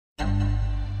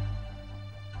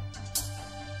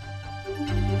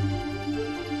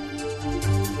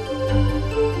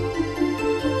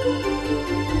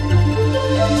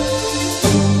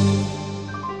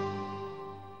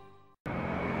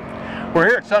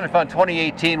Sunny Fun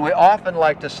 2018, we often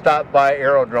like to stop by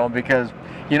Aerodrome because,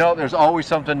 you know, there's always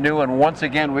something new, and once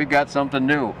again, we've got something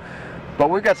new. But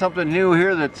we've got something new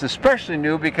here that's especially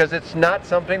new because it's not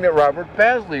something that Robert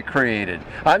Basley created.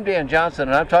 I'm Dan Johnson,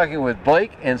 and I'm talking with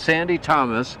Blake and Sandy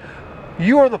Thomas.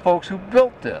 You are the folks who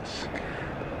built this.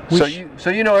 So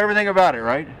you know everything about it,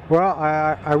 right? Well,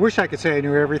 I wish I could say I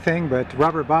knew everything, but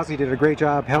Robert Basley did a great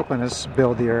job helping us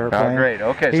build the airplane. Oh, great.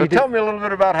 Okay, so tell me a little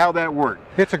bit about how that worked.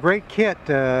 It's a great kit.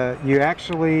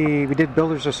 We did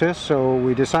builder's assist, so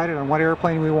we decided on what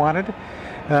airplane we wanted,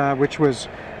 which was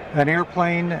an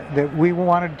airplane that we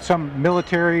wanted, some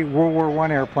military World War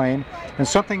I airplane, and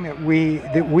something that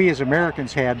we as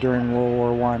Americans had during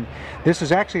World War I. This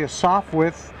is actually a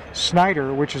Sopwith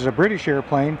Schneider, which is a British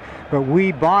airplane, but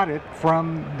we bought it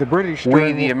from the British.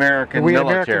 The American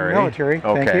military. Okay.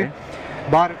 Thank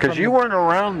you. Bought it because you weren't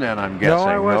around then, I'm guessing.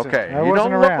 No, I wasn't. Okay. I you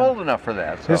wasn't don't around. look old enough for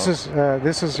that. So.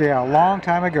 This is a long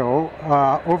time ago,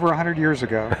 over 100 years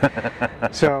ago.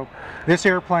 So this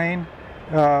airplane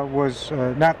was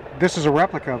not. This is a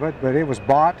replica of it, but it was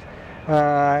bought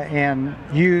and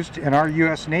used in our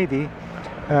U.S. Navy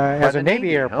as a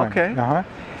Navy airplane. Okay.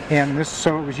 And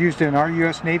so it was used in our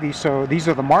U.S. Navy. So these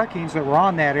are the markings that were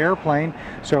on that airplane.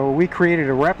 So we created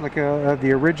a replica of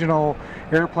the original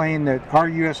airplane that our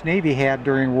U.S. Navy had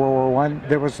during World War I.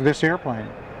 That was this airplane.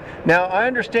 Now I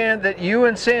understand that you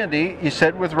and Sandy, you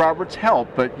said with Robert's help,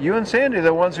 but you and Sandy are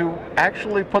the ones who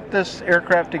actually put this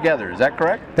aircraft together. Is that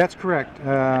correct? That's correct.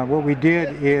 What we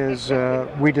did is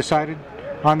we decided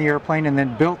on the airplane and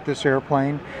then built this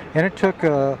airplane, and it took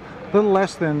a little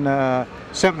less than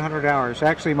 700 hours.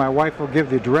 Actually, my wife will give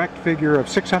the direct figure of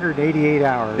 688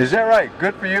 hours. Is that right?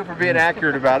 Good for you for being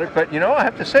accurate about it. But you know, I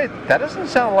have to say, that doesn't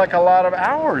sound like a lot of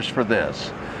hours for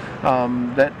this.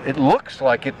 That it looks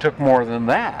like it took more than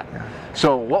that.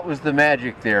 So what was the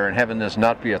magic there in having this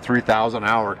not be a 3,000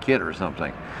 hour kit or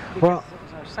something? Well, it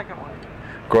was our second one.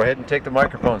 Go ahead and take the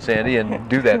microphone, Sandy, and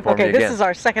do that for me again. Okay, this is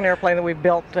our second airplane that we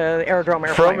built, Aerodrome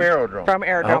Aeroplanes. From Aerodrome? From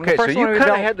Aerodrome. Okay, so you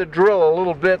kind of had to drill a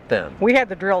little bit then. We had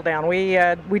the drill down. We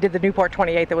did the Newport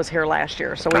 28 that was here last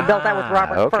year. So we built that with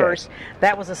Robert first.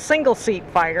 That was a single-seat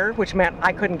fighter, which meant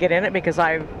I couldn't get in it because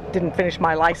I didn't finish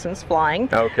my license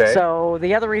flying. Okay. So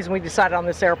the other reason we decided on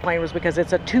this airplane was because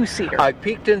it's a two-seater. I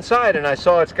peeked inside and I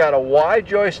saw it's got a wide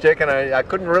joystick, and I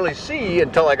couldn't really see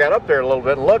until I got up there a little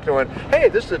bit and looked and went, hey,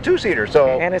 this is a two-seater.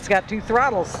 So. And it's got two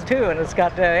throttles too, and it's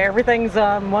got everything's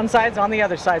on one side's on the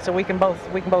other side, so we can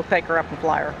both take her up and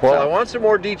fly her. Well, I want some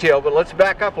more detail, but let's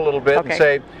back up a little bit and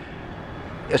say,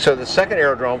 so the second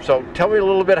Aerodrome, so tell me a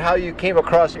little bit how you came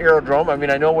across Aerodrome. I mean,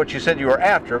 I know what you said you were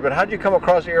after, but how did you come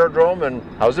across Aerodrome, and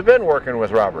how's it been working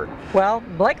with Robert? Well,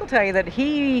 Blake will tell you that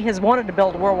he has wanted to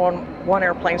build World War I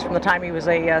airplanes from the time he was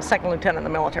a second lieutenant in the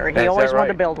military. He always wanted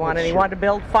to build one, and he wanted to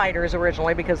build fighters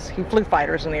originally because he flew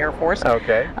fighters in the Air Force.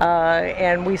 Okay.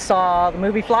 And we saw the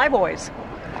movie Flyboys.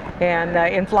 And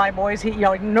in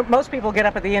Flyboys, most people get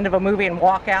up at the end of a movie and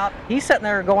walk out. He's sitting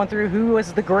there going through who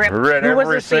was the grip, who was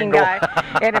the scene guy.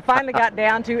 And it finally got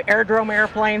down to Airdrome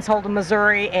Aeroplanes, Holden,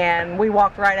 Missouri, and we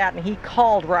walked right out, and he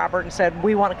called Robert and said,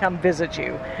 we want to come visit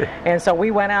you. And so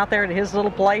we went out there to his little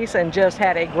place and just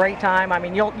had a great time. I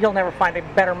mean, you'll never find a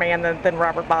better man than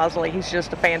Robert Basley. He's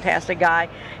just a fantastic guy.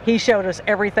 He showed us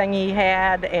everything he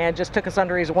had and just took us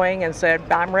under his wing and said,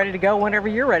 I'm ready to go whenever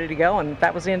you're ready to go. And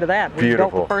that was the end of that. We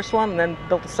built the first one and then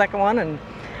built the second one, and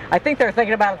I think they're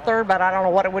thinking about a third, but I don't know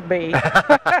what it would be.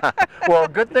 Well,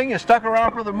 good thing you stuck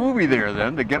around for the movie there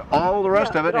then to get all the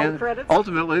rest of it, and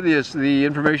ultimately the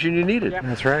information you needed. Yep.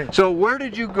 That's right. So where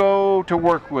did you go to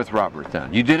work with Robert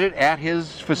then? You did it at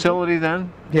his facility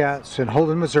then? Yeah, it's in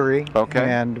Holden, Missouri. Okay.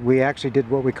 And we actually did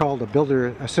what we call the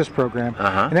Builder Assist program.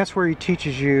 And that's where he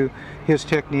teaches you his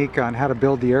technique on how to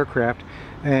build the aircraft.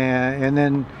 And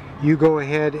then you go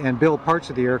ahead and build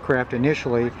parts of the aircraft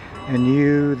initially, and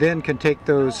you then can take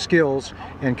those skills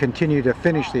and continue to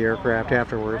finish the aircraft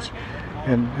afterwards.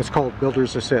 And it's called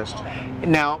Builder's Assist.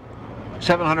 Now,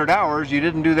 700 hours, you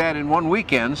didn't do that in one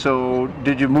weekend, so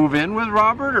did you move in with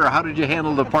Robert, or how did you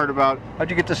handle the part about,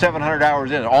 how'd you get the 700 hours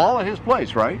in? All at his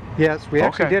place, right? Yes, we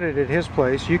actually did it at his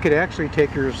place. You could actually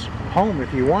take yours home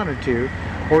if you wanted to,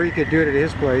 or you could do it at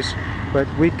his place, but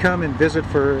we'd come and visit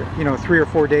for, 3 or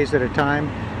 4 days at a time.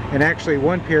 And actually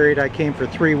one period I came for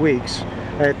 3 weeks.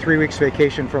 I had 3 weeks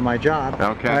vacation from my job.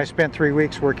 Okay. And I spent 3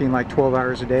 weeks working like 12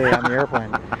 hours a day on the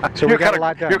airplane. So we got a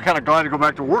lot done. You're kind of glad to go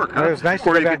back to work, huh? It was nice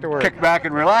to go back to work. Kick back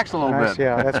and relax a little bit.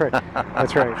 Yeah, that's right.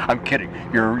 That's right. I'm kidding.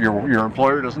 Your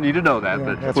employer doesn't need to know that,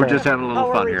 but we're just having a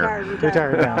little fun here.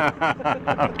 Retired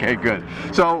now. Okay, good.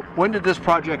 So when did this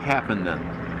project happen then?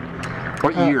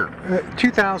 What year?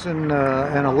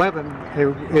 2011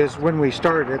 is when we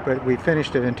started it, but we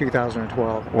finished it in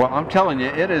 2012. Well, I'm telling you,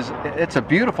 it's a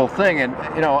beautiful thing, and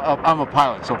you know, I'm a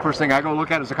pilot, so first thing I go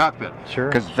look at is the cockpit. Sure.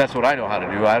 Because that's what I know how to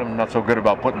do. I'm not so good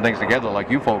about putting things together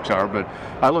like you folks are, but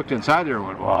I looked inside there and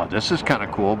went, wow, this is kind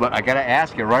of cool, but I got to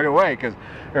ask you right away, because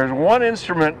there's one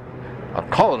instrument, I'll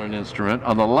call it an instrument,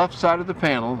 on the left side of the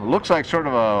panel. It looks like sort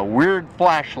of a weird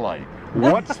flashlight.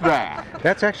 What's that?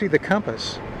 That's actually the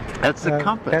compass. That's the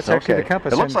compass. That's actually the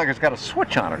compass. It looks like it's got a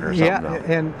switch on it or something. Yeah,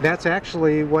 and that's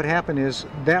actually what happened is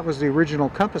that was the original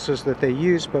compasses that they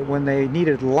used, but when they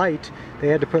needed light, they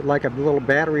had to put like a little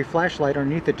battery flashlight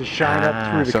underneath it to shine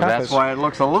up through the compass. So that's why it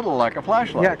looks a little like a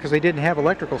flashlight. Yeah, because they didn't have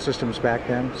electrical systems back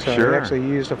then, so Sure. they actually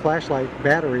used a flashlight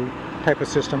battery type of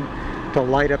system to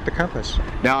light up the compass.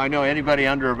 Now I know anybody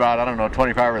under about, I don't know,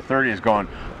 25 or 30 is going,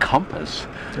 compass?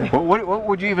 Yeah. What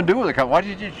would you even do with a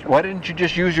compass? Why didn't you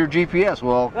just use your GPS?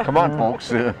 Well, come on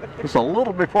folks, it's a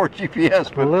little before GPS.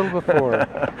 But... A little before.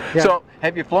 Yeah. So,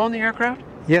 have you flown the aircraft?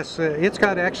 Yes, it's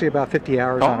got actually about 50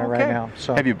 hours on it right now.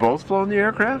 So. Have you both flown the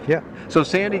aircraft? Yeah. So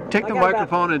Sandy, take the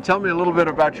microphone and tell me a little bit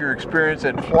about your experience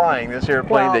at flying this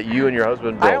airplane that you and your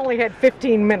husband built. I only had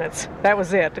 15 minutes. That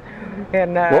was it.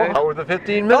 And well, how were the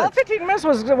 15 minutes? Well, 15 minutes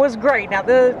was great. Now,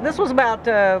 this was about,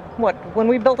 when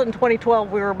we built it in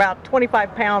 2012, we were about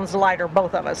 25 pounds lighter,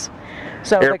 both of us.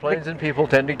 So airplanes and people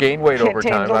tend to gain weight over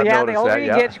time. I've noticed the older that,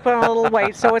 you get, you put on a little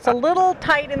weight. So it's a little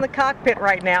tight in the cockpit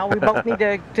right now. We both need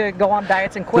to go on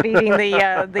diets and quit eating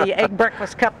the egg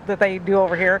breakfast cup that they do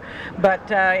over here. But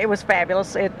it was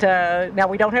fabulous. Now,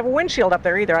 we don't have a windshield up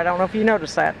there either. I don't know if you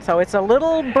noticed that. So it's a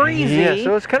little breezy. Yeah,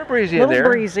 so it's kind of breezy in there.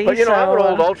 Breezy. But, you know, I'm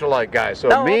an old ultralight guy,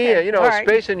 so you know, right.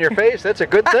 Space in your face, that's a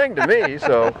good thing to me,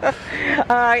 so.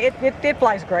 It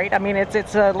flies great. I mean,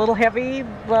 it's a little heavy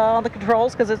on the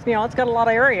controls because it's got a lot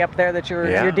of area up there that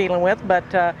you're dealing with, but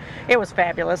it was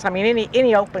fabulous. I mean,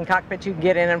 any open cockpit you can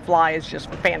get in and fly is just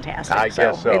fantastic. I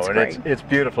guess so, it's and great. it's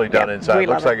beautifully done inside. It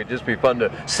looks like it'd just be fun to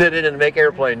sit in and make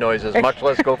airplane noises, much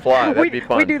less go fly. That'd be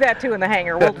fun. We do that too in the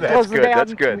hangar. We'll close it down.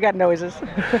 That's good. We got noises.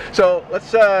 So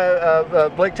let's,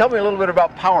 Blake, tell me a little bit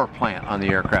about power plant on the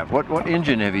aircraft. What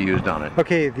engine have you used on it?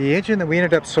 Okay, the engine that we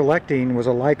ended up selecting was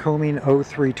a Lycoming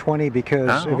 0320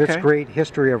 because of its great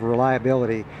history of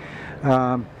reliability.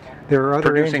 There are other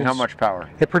Producing engines. How much power?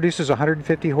 It produces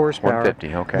 150 horsepower.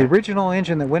 150, okay. The original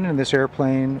engine that went in this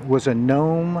airplane was a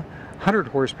Gnome 100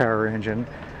 horsepower engine,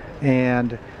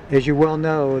 and as you well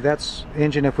know, that's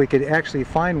engine, if we could actually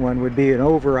find one, would be an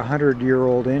over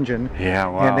 100-year-old engine. Yeah,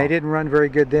 wow. And they didn't run very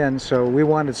good then, so we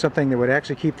wanted something that would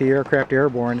actually keep the aircraft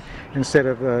airborne instead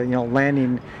of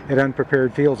landing at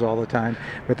unprepared fields all the time.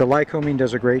 But the Lycoming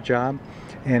does a great job,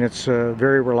 and it's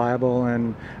very reliable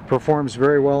and performs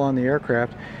very well on the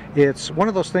aircraft. It's one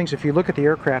of those things, if you look at the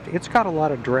aircraft, it's got a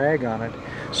lot of drag on it.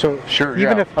 So sure,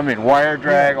 even if I mean wire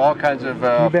drag, all kinds of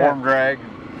form drag.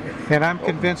 And I'm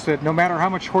convinced that no matter how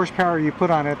much horsepower you put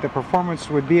on it, the performance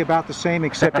would be about the same,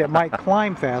 except it might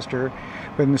climb faster,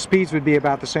 but the speeds would be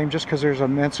about the same just because there's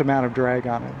an immense amount of drag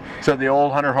on it. So the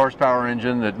old 100 horsepower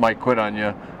engine that might quit on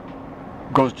you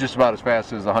goes just about as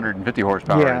fast as the 150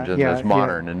 horsepower engine that's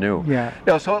modern and new. Yeah.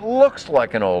 So it looks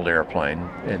like an old airplane,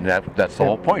 and that's the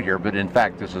whole point here, but in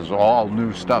fact this is all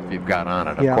new stuff you've got on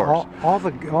it, of course.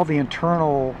 All the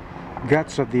internal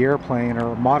guts of the airplane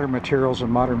are modern materials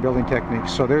and modern building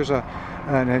techniques. So there's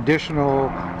an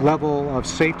additional level of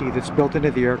safety that's built into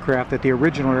the aircraft that the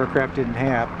original aircraft didn't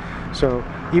have. So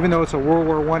even though it's a World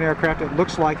War I aircraft, it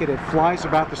looks like it flies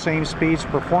about the same speeds,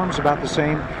 performs about the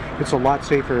same. It's a lot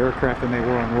safer aircraft than they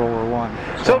were in World War I.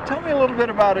 So tell me a little bit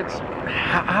about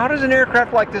how does an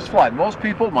aircraft like this fly? Most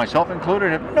people, myself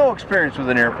included, have no experience with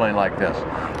an airplane like this.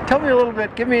 Tell me a little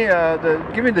bit, give me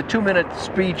the 2-minute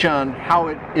speech on how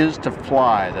it is to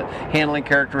fly, the handling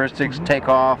characteristics,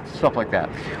 takeoff, stuff like that.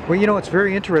 Well, it's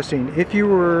very interesting. If you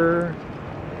were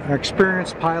an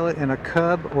experienced pilot in a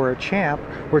Cub or a Champ,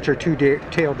 which are two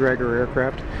tail dragger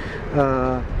aircraft,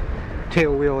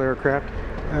 tail wheel aircraft,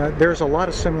 there's a lot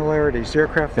of similarities. The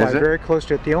aircraft fly very close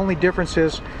to it. The only difference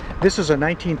is this is a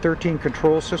 1913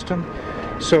 control system,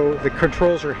 so the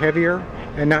controls are heavier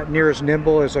and not near as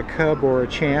nimble as a Cub or a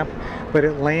Champ, but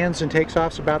it lands and takes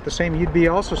off about the same. You'd be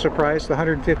also surprised, the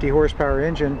 150 horsepower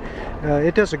engine,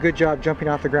 it does a good job jumping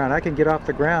off the ground. I can get off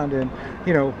the ground in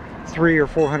 300 or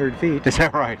 400 feet. Is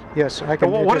that right? Yes, I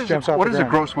can. What is the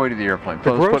gross weight of the airplane?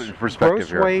 Let's put it in perspective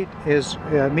here. Gross weight is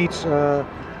meets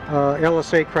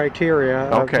LSA criteria.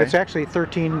 Okay. It's actually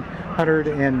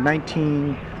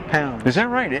 1,319 pounds. Is that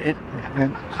right?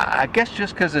 I guess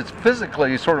just because it's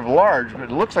physically sort of large, but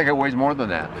it looks like it weighs more than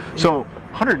that. So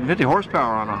 150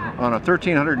 horsepower on a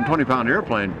 1,320-pound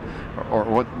airplane, or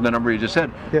what the number you just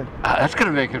said. Yeah. That's going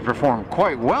to make it perform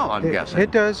quite well, I'm guessing.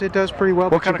 It does pretty well.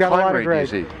 What but kind you've of got a lot climb of rate drag.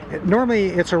 do you see? Normally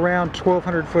it's around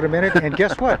 1,200 foot a minute, and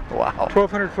guess what? Wow.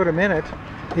 1,200 foot a minute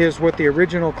is what the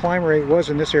original climb rate was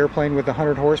in this airplane with the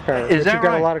 100 horsepower. Is that you've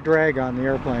got right? a lot of drag on the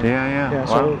airplane. Yeah. Wow.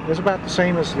 So it's about the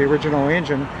same as the original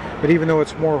engine, but even though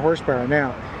it's more horsepower.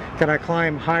 Now, can I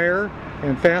climb higher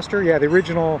and faster? Yeah, the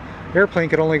original airplane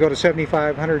could only go to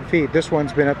 7,500 feet. This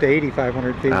one's been up to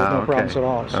 8,500 feet with no problems at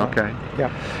all. So, okay. Yeah.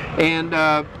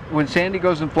 And when Sandy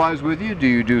goes and flies with you, do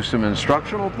you do some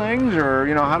instructional things, or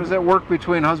how does that work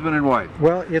between husband and wife?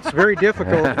 Well, it's very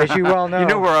difficult, as you well know. You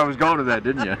knew where I was going with that,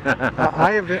 didn't you?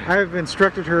 I have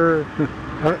instructed her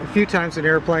a few times in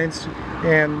airplanes,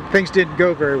 and things didn't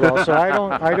go very well. So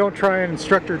I don't try and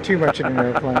instruct her too much in an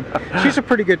airplane. She's a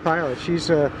pretty good pilot. She's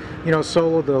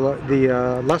soloed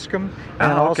the Luscombe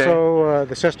and also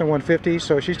the Cessna 150.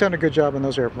 So she's done a good job on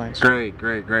those airplanes. Great.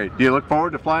 Do you look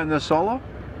forward to flying this solo?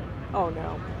 Oh,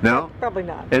 no. No? Probably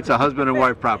not. It's a husband and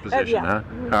wife proposition, yeah.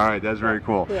 huh? All right, that's very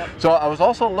cool. Yeah. So I was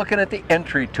also looking at the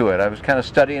entry to it. I was kind of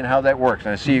studying how that works.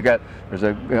 And I see you got,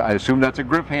 I assume that's a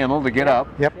grip handle to get up.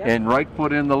 Yep. And right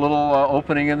foot in the little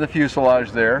opening in the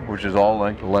fuselage there, which is all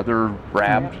like leather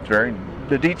wrapped. It's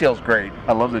the detail's great.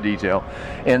 I love the detail.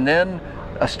 And then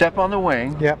a step on the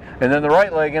wing. Yep. And then the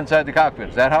right leg inside the cockpit.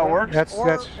 Is that how it works?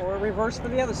 Or reverse for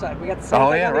the other side. We got the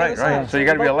same thing on the other side. So you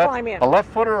got to be a left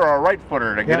footer or a right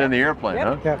footer to get in the airplane,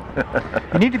 huh? Yeah.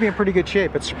 You need to be in pretty good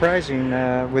shape. It's surprising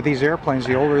with these airplanes.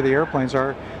 The older the airplanes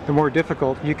are, the more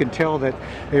difficult. You can tell that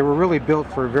they were really built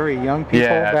for very young people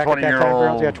back at that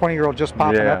time. Yeah, 20-year-old just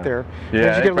popping up there. Yeah,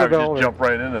 as you get a little bit just older, jump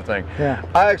right into the thing. Yeah.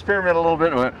 I experimented a little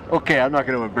bit and went, okay, I'm not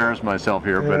going to embarrass myself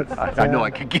here, but I know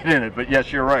I could get in it. But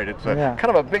yes, you're right. It's kind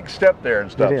of a big step there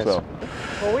and stuff. It is. So.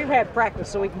 Well, we've had practice,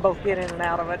 so we can both get in and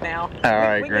out of it now. All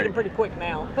right, we great. get it pretty quick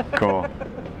now. Cool.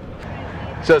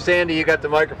 So Sandy, you got the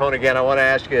microphone again. I want to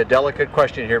ask you a delicate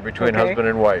question here between husband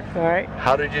and wife. All right.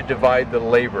 How did you divide the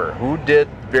labor? Who did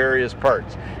various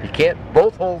parts? You can't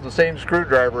both hold the same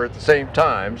screwdriver at the same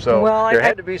time, so there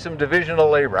had to be some division of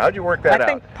labor. How'd you work that out? I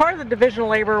think part of the division of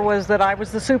labor was that I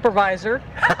was the supervisor,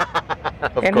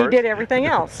 and he did everything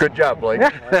else. Good job, Blake.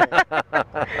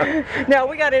 No,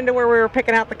 we got into where we were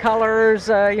picking out the colors.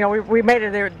 We made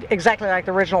it exactly like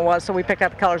the original was, so we picked out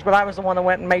the colors, but I was the one that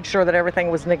went and made sure that everything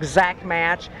was an exact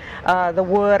match. The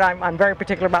wood, I'm very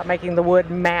particular about making the wood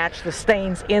match. The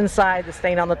stains inside, the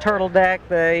stain on the turtle deck,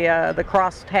 the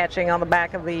cross hatching on the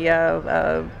back of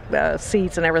the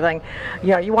seats and everything.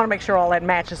 You want to make sure all that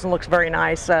matches and looks very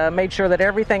nice. Made sure that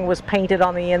everything was painted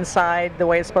on the inside the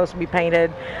way it's supposed to be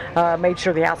painted. Made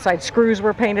sure the outside screws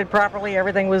were painted properly.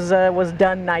 Everything was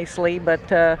done nicely.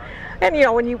 But and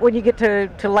when you get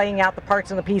to laying out the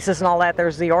parts and the pieces and all that,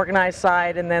 there's the organized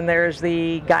side and then there's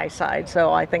the guy side.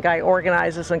 So I think I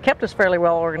organized this and kept us fairly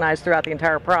well organized throughout the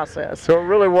entire process. So it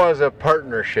really was a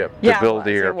partnership to build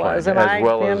the airplane, as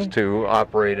well as to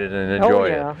operate it and enjoy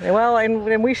it. Well,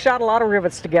 and we shot a lot of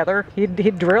rivets together.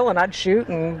 He'd drill and I'd shoot,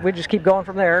 and we'd just keep going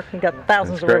from there. We've got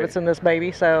thousands of rivets in this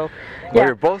baby. So well,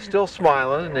 you're both still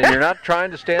smiling, and you're not trying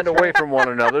to stand away from one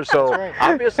another. So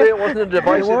obviously it wasn't a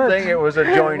divisive thing, it was a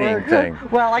joining thing.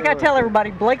 Well, I got to tell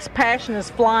everybody, Blake's passion is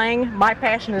flying, my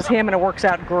passion is him, and it works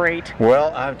out great.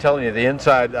 Well, I'm telling you, the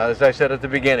inside, as I said at the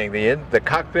beginning, the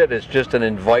cockpit is just an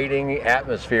inviting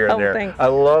atmosphere in there. Thanks. I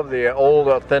love the old,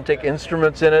 authentic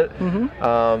instruments in it.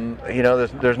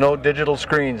 There's no digital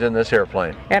screens in this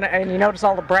airplane. And you notice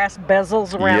all the brass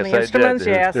bezels around the instruments?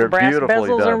 Yes, the brass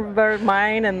bezels are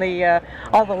mine, and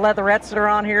all the leatherettes that are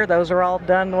on here, those are all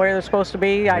done the way they're supposed to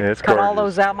be. I cut all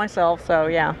those out myself, so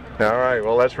yeah. All right,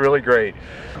 well, that's really great.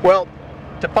 Well,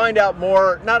 to find out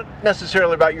more, not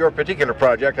necessarily about your particular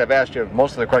project, I've asked you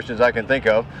most of the questions I can think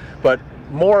of, but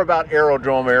more about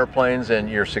Airdrome Airplanes and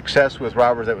your success with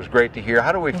Robert. That was great to hear.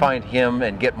 How do we find him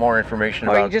and get more information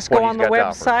about what he's got to offer? You just go on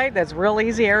the website. That's real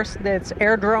easy. It's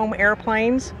Airdrome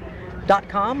Aeroplanes.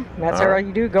 .com. That's all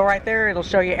you do. Go right there. It'll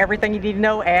show you everything you need to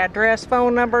know. Address,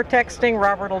 phone number, texting.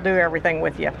 Robert will do everything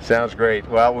with you. Sounds great.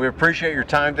 Well, we appreciate your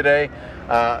time today.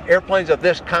 Airplanes of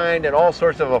this kind and all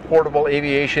sorts of affordable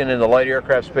aviation in the light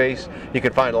aircraft space. You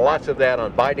can find lots of that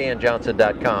on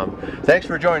BuyDanJohnson.com. Thanks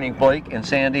for joining Blake and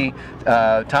Sandy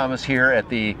Thomas here at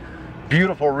the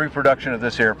beautiful reproduction of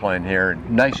this airplane here.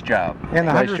 Nice job. And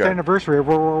the 100th anniversary of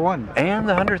World War I. And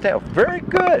the 100th. Very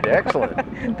good.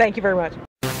 Excellent. Thank you very much.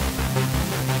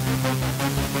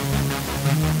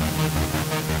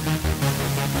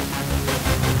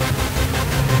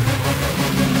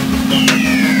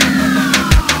 Yeah.